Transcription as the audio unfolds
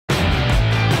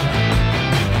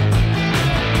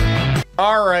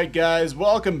Alright guys,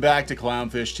 welcome back to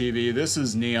Clownfish TV. This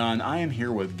is Neon. I am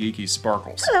here with Geeky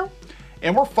Sparkles. Hello.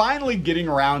 And we're finally getting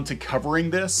around to covering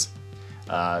this.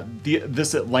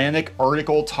 This Atlantic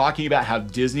article talking about how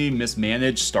Disney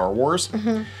mismanaged Star Wars.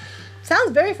 Mm-hmm.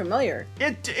 Sounds very familiar.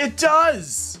 It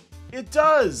does. It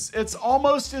does. It's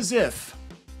almost as if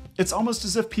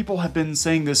people have been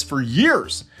saying this for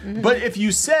years. Mm-hmm. But if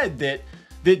you said that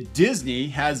Disney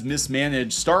has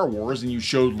mismanaged Star Wars and you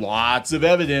showed lots of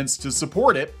evidence to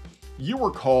support it, you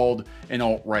were called an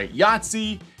alt-right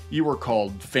Yahtzi, you were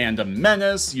called fandom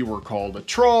menace, you were called a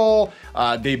troll.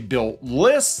 They built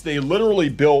lists. They literally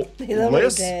built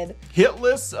lists, hit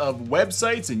lists of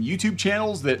websites and YouTube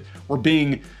channels that were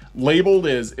being labeled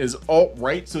as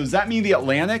alt-right. So does that mean the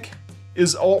Atlantic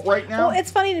is alt-right now? Well,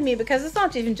 it's funny to me because it's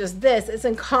not even just this. It's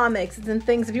in comics. It's in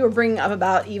things. If you were bringing up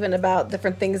about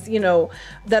different things, you know,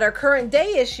 that are current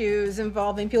day issues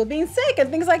involving people being sick and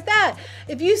things like that.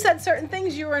 If you said certain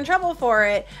things, you were in trouble for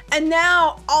it. And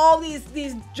now all these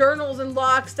journals and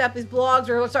lockstep, these blogs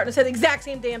are starting to say the exact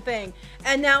same damn thing.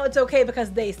 And now it's okay because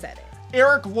they said it.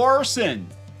 Eric Larson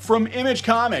from Image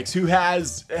Comics, who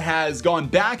has gone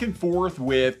back and forth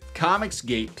with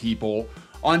Comicsgate people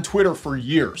on Twitter for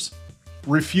years,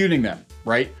 refuting them,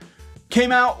 right?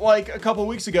 Came out like a couple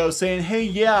weeks ago saying, hey,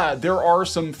 yeah, there are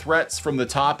some threats from the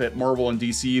top at Marvel and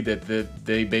DC that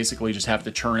they basically just have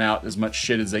to churn out as much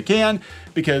shit as they can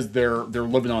because they're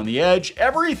living on the edge.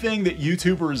 Everything that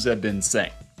YouTubers have been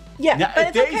saying. Yeah, now, but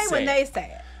it's okay when they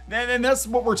say it. And that's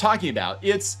what we're talking about.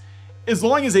 It's as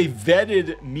long as a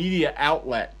vetted media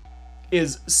outlet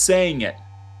is saying it,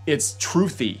 it's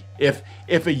truthy. If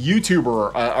a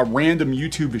YouTuber, a random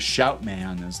YouTube shout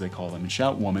man, as they call them,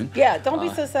 shout woman. Yeah, don't be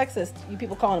so sexist. You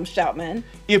people calling them shout men.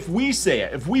 If we say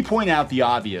it, if we point out the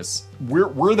obvious,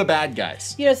 we're the bad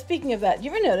guys. You know, speaking of that, you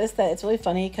ever notice that it's really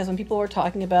funny because when people were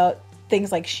talking about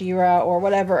things like She-Ra or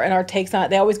whatever, and our takes on it,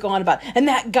 they always go on about, and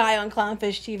that guy on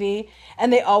Clownfish TV,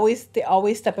 and they always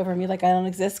step over me like I don't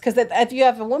exist. Because if you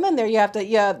have a woman there,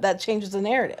 that changes the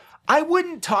narrative. I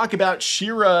wouldn't talk about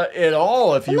She-Ra at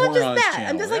all if you weren't on this channel.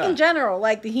 I'm just like in general,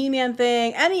 like the He-Man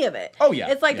thing, any of it. Oh yeah.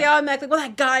 It's like they automatically, well,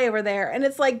 that guy over there, and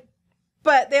it's like,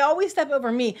 but they always step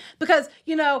over me because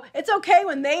you know it's okay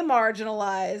when they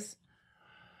marginalize.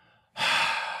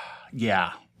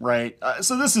 Yeah. Right.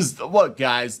 So this is, look,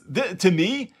 guys, to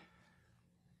me,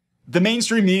 the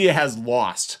mainstream media has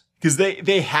lost because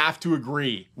they have to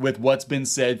agree with what's been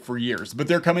said for years, but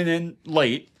they're coming in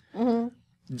late,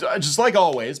 just like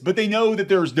always, but they know that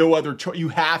there's no other choice. You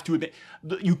have to admit,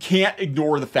 you can't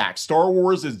ignore the facts. Star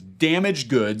Wars is damaged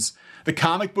goods. The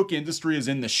comic book industry is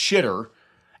in the shitter.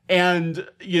 And,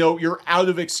 you know, you're out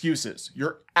of excuses.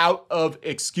 You're out of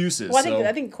excuses. Well,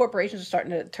 I think corporations are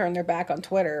starting to turn their back on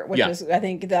Twitter, which is, I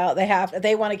think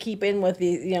they want to keep in with the,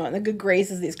 you know, in the good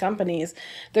graces of these companies.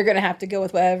 They're going to have to go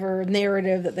with whatever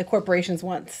narrative that the corporations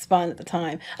want spun at the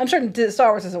time. I'm sure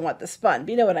Star Wars doesn't want this spun, but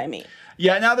you know what I mean.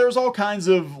 Yeah, now there's all kinds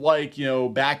of, like, you know,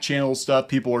 back channel stuff.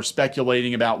 People are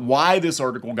speculating about why this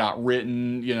article got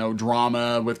written, you know,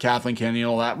 drama with Kathleen Kennedy and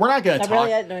all that. We're not going to talk.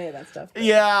 Really, I didn't know any of that stuff.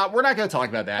 Yeah, we're not going to talk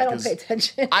about that. I don't pay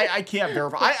attention. I can't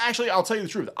verify. I'll tell you the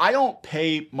truth. I don't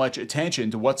pay much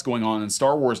attention to what's going on in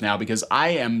Star Wars now because I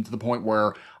am to the point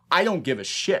where I don't give a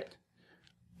shit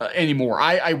anymore.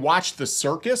 I watch the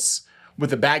circus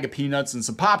with a bag of peanuts and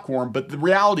some popcorn, but the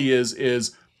reality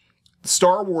is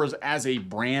Star Wars as a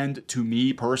brand to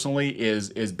me personally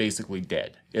is basically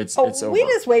dead. It's over. We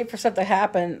just wait for stuff to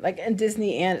happen, like in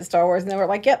Disney and at Star Wars, and then we're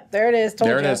like, "Yep, there it is. Told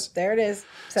you. There it is.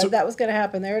 Said that was going to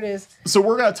happen. There it is." So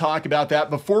we're going to talk about that.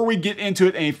 Before we get into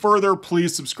it any further,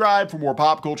 please subscribe for more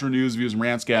pop culture news, views, and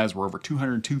rants, guys. We're over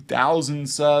 202,000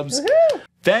 subs. Woohoo!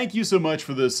 Thank you so much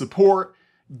for the support.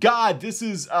 God, this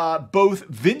is both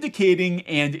vindicating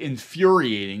and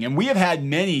infuriating. And we have had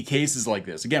many cases like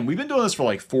this. Again, we've been doing this for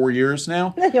like 4 years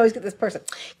now. And then you always get this person,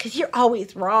 because you're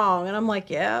always wrong. And I'm like,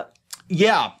 yeah.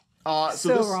 Yeah.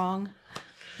 Wrong.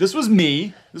 This was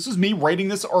me. This was me writing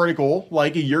this article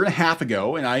like a year and a half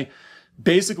ago. And I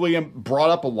basically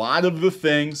brought up a lot of the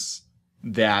things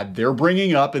that they're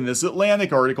bringing up in this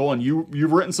Atlantic article, and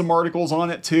you've written some articles on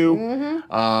it too.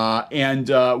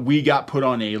 And we got put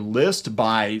on a list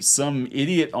by some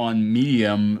idiot on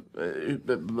Medium,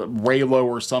 Raylo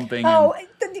or something. Oh,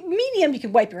 the Medium you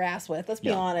can wipe your ass with. Let's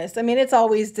be honest. I mean, it's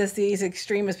always just these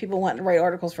extremist people wanting to write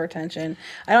articles for attention.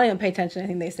 I don't even pay attention to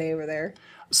anything they say over there.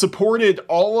 Supported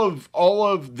all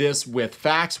of this with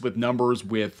facts, with numbers,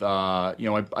 with you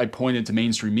know, I pointed to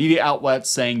mainstream media outlets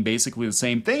saying basically the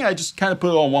same thing. I just kind of put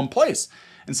it all in one place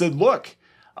and said, look,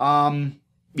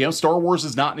 you know, Star Wars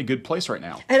is not in a good place right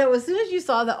now. And as soon as you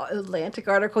saw the Atlantic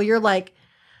article, you're like,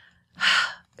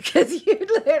 Because you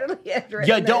literally had written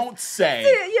You this. don't say.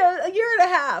 Yeah, a year and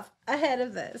a half ahead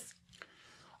of this.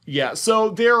 Yeah, so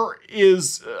there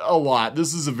is a lot.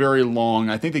 This is a very long,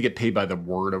 I think they get paid by the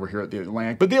word over here at The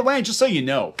Atlantic. But The Atlantic, just so you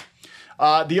know,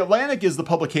 The Atlantic is the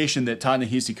publication that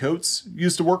Ta-Nehisi Coates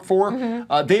used to work for.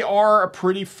 They are a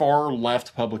pretty far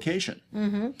left publication.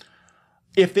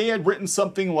 If they had written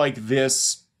something like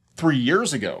this 3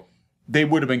 years ago, they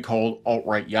would have been called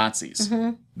alt-right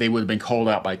Yahtzis. They would have been called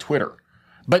out by Twitter.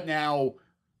 But now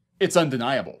it's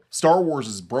undeniable. Star Wars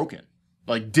is broken.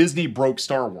 Like, Disney broke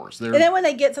Star Wars. And then when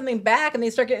they get something back and they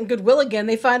start getting goodwill again,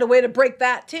 they find a way to break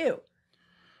that too.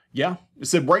 Yeah. It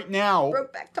said right now...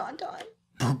 Brokeback Tauntaun.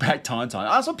 Brokeback Tauntaun.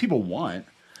 That's what people want.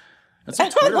 That's I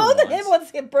what don't Twitter know that wants. anyone wants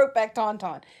to get Brokeback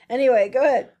Tauntaun. Anyway, go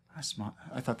ahead.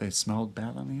 I thought they smelled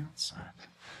bad on the outside.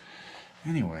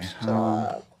 Anyway.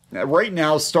 Right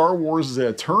now, Star Wars is at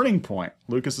a turning point.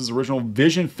 Lucas's original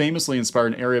vision famously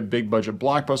inspired an area of big-budget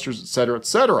blockbusters, etc.,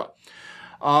 etc.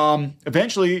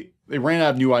 Eventually, they ran out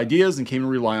of new ideas and came to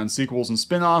rely on sequels and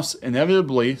spin-offs.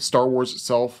 Inevitably, Star Wars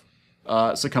itself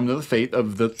succumbed to the fate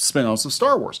of the spin-offs of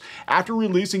Star Wars. After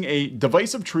releasing a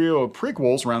divisive trio of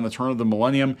prequels around the turn of the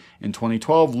millennium in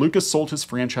 2012, Lucas sold his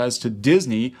franchise to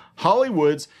Disney,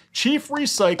 Hollywood's chief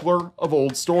recycler of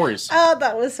old stories. Oh,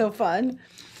 that was so fun.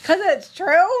 Because it's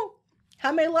true.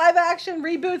 How many live-action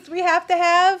reboots we have to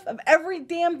have of every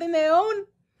damn thing they own?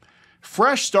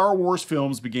 Fresh Star Wars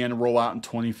films began to roll out in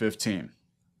 2015.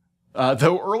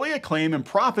 Though early acclaim and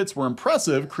profits were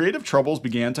impressive, creative troubles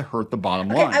began to hurt the bottom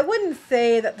line. I wouldn't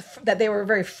say that they were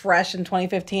very fresh in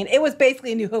 2015. It was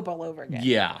basically A New Hope all over again.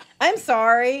 Yeah. I'm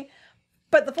sorry,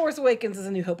 but The Force Awakens is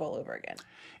A New Hope all over again.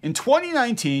 In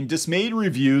 2019, dismayed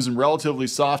reviews and relatively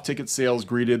soft ticket sales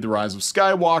greeted The Rise of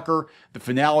Skywalker, the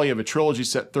finale of a trilogy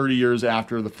set 30 years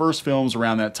after the first films.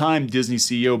 Around that time, Disney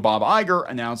CEO Bob Iger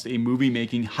announced a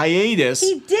movie-making hiatus.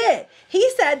 He did. He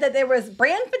said that there was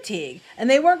brand fatigue and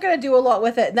they weren't going to do a lot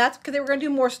with it. And that's because they were going to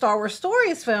do more Star Wars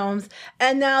Stories films.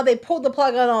 And now they pulled the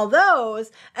plug on all those,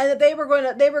 and that they were going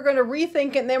to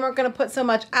rethink it, and they weren't going to put so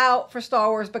much out for Star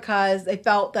Wars because they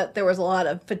felt that there was a lot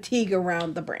of fatigue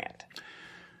around the brand.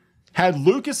 Had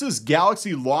Lucas's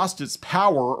galaxy lost its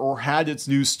power, or had its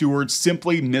new stewards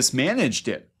simply mismanaged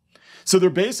it? So they're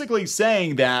basically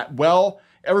saying that, well,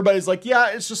 everybody's like,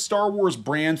 yeah, it's just Star Wars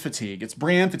brand fatigue. It's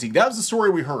brand fatigue. That was the story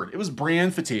we heard. It was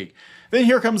brand fatigue. Then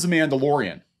here comes The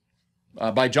Mandalorian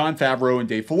by Jon Favreau and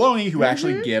Dave Filoni, who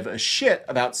actually give a shit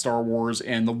about Star Wars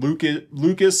and the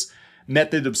Lucas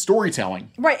method of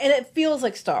storytelling. Right, and it feels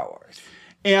like Star Wars.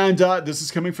 And this is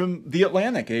coming from The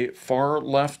Atlantic, a far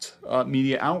left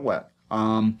media outlet.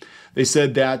 They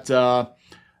said that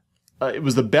it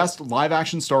was the best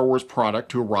live-action Star Wars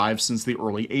product to arrive since the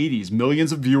early 80s.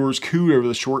 Millions of viewers cooed over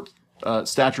the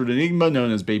short-statured enigma known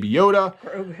as Baby Yoda.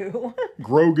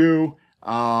 Grogu.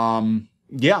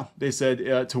 Yeah, they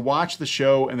said to watch the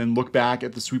show and then look back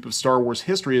at the sweep of Star Wars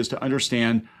history is to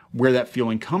understand where that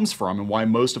feeling comes from and why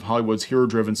most of Hollywood's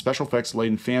hero-driven special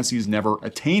effects-laden fantasies never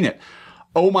attain it.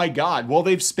 Oh my God. Well,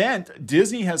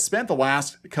 Disney has spent the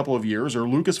last couple of years, or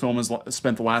Lucasfilm has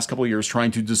spent the last couple of years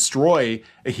trying to destroy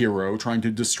a hero, trying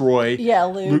to destroy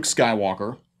Luke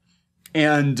Skywalker.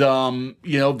 And,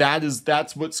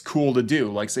 that's what's cool to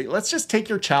do. Like, say, let's just take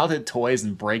your childhood toys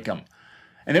and break them.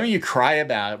 And then when you cry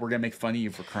about it, we're going to make fun of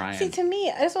you for crying. See, to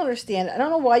me, I just don't understand. I don't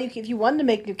know why if you wanted to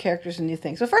make new characters and new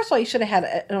things. So first of all, you should have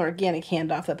had an organic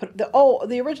handoff that put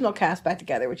the original cast back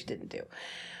together, which you didn't do.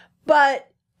 But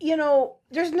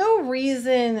there's no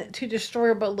reason to destroy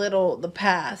or belittle the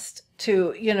past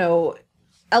to,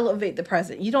 elevate the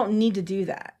present. You don't need to do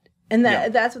that. And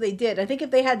that's what they did. I think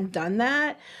if they hadn't done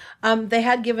that, they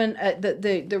had given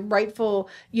the rightful,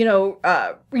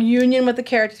 reunion with the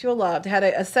characters people loved, had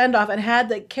a send-off, and had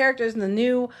the characters in the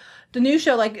new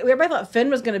show, like everybody thought Finn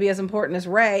was going to be as important as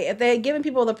Rey. If they had given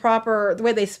people the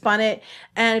way they spun it,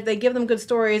 and if they give them good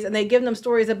stories, and they give them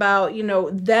stories about,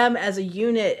 them as a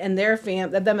unit and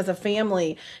them as a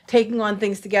family taking on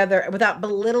things together without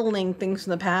belittling things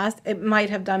from the past, it might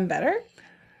have done better.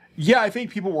 Yeah, I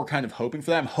think people were kind of hoping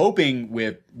for that. I'm hoping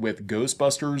with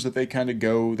Ghostbusters that they kind of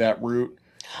go that route.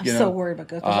 I'm so worried about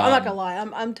Ghostbusters. I'm not going to lie.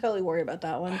 I'm totally worried about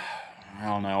that one. I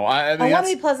don't know. I want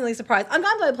to be pleasantly surprised. I'm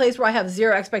not to a place where I have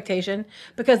zero expectation,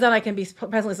 because then I can be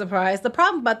pleasantly surprised. The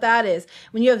problem about that is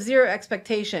when you have zero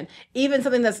expectation, even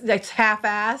something that's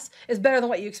half-assed is better than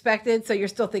what you expected, so you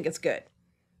still think it's good.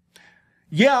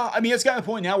 Yeah, I mean, it's gotten to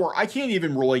the point now where I can't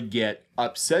even really get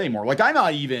upset anymore. Like, I'm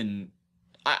not even...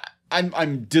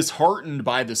 I'm disheartened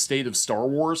by the state of Star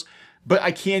Wars, but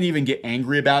I can't even get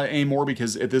angry about it anymore,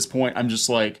 because at this point, I'm just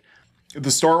like, the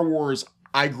Star Wars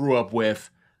I grew up with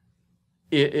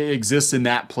it exists in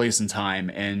that place and time,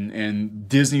 and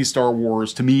Disney Star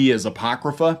Wars to me is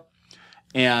apocrypha,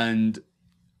 and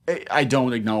I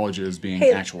don't acknowledge it as being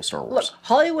actual Star Wars. Look,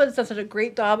 Hollywood's done such a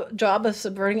great job of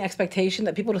subverting expectation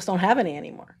that people just don't have any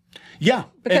anymore. Yeah,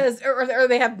 because or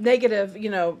they have negative,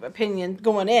 opinion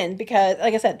going in, because,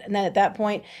 like I said, and then at that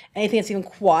point, anything that's even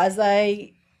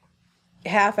quasi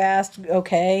half-assed,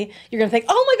 okay, you're gonna think,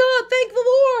 oh my God, thank the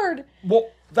Lord.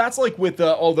 Well, that's like with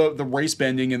all the race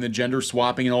bending and the gender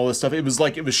swapping and all this stuff. It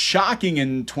was shocking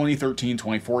in 2013,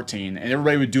 2014, and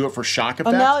everybody would do it for shock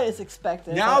effect. Oh, now it's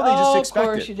expected. Now they just expect it.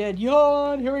 Of course you did.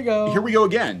 Yawn. Here we go. Here we go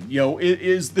again.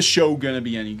 Is the show going to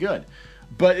be any good?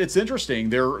 But it's interesting.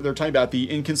 They're talking about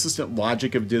the inconsistent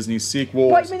logic of Disney's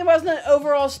sequels. What, you mean there wasn't an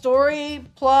overall story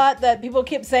plot that people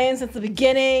kept saying since the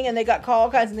beginning, and they got called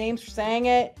all kinds of names for saying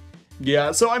it?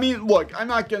 Yeah. So I mean, look, I'm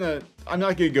not gonna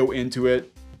go into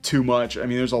it too much. I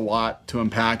mean, there's a lot to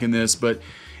unpack in this, but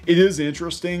it is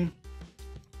interesting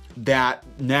that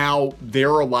now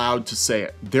they're allowed to say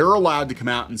it. They're allowed to come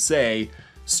out and say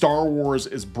Star Wars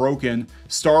is broken.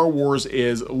 Star Wars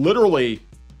is literally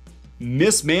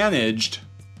mismanaged.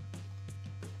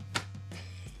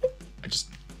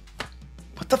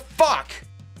 What the fuck?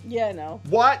 Yeah, I know.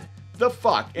 What the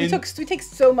fuck? And we take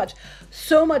so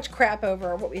much crap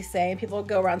over what we say, and people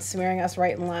go around smearing us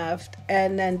right and left,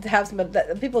 and then to have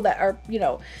people that are,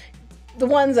 the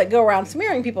ones that go around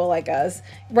smearing people like us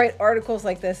write articles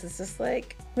like this. Is just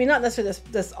like, I mean, not necessarily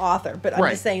this author, but I'm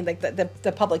just saying, like,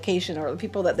 the publication or the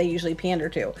people that they usually pander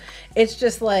to. It's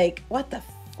just like, what the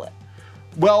flip?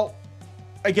 Well,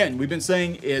 again, we've been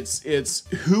saying it's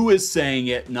who is saying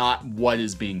it, not what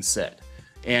is being said.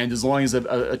 And as long as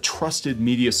a trusted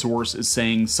media source is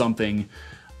saying something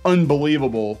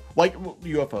unbelievable, like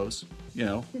UFOs,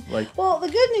 like... Well, the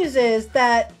good news is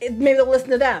that maybe they'll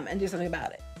listen to them and do something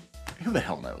about it. Who the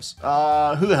hell knows?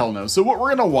 Who the hell knows? So what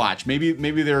we're going to watch, maybe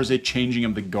there's a changing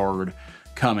of the guard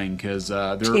coming, because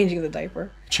they're... Changing of the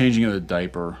diaper. Changing of the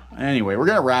diaper. Anyway, we're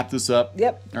going to wrap this up.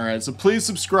 Yep. All right, so please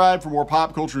subscribe for more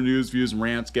pop culture news, views, and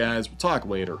rants, guys. We'll talk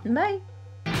later. Bye.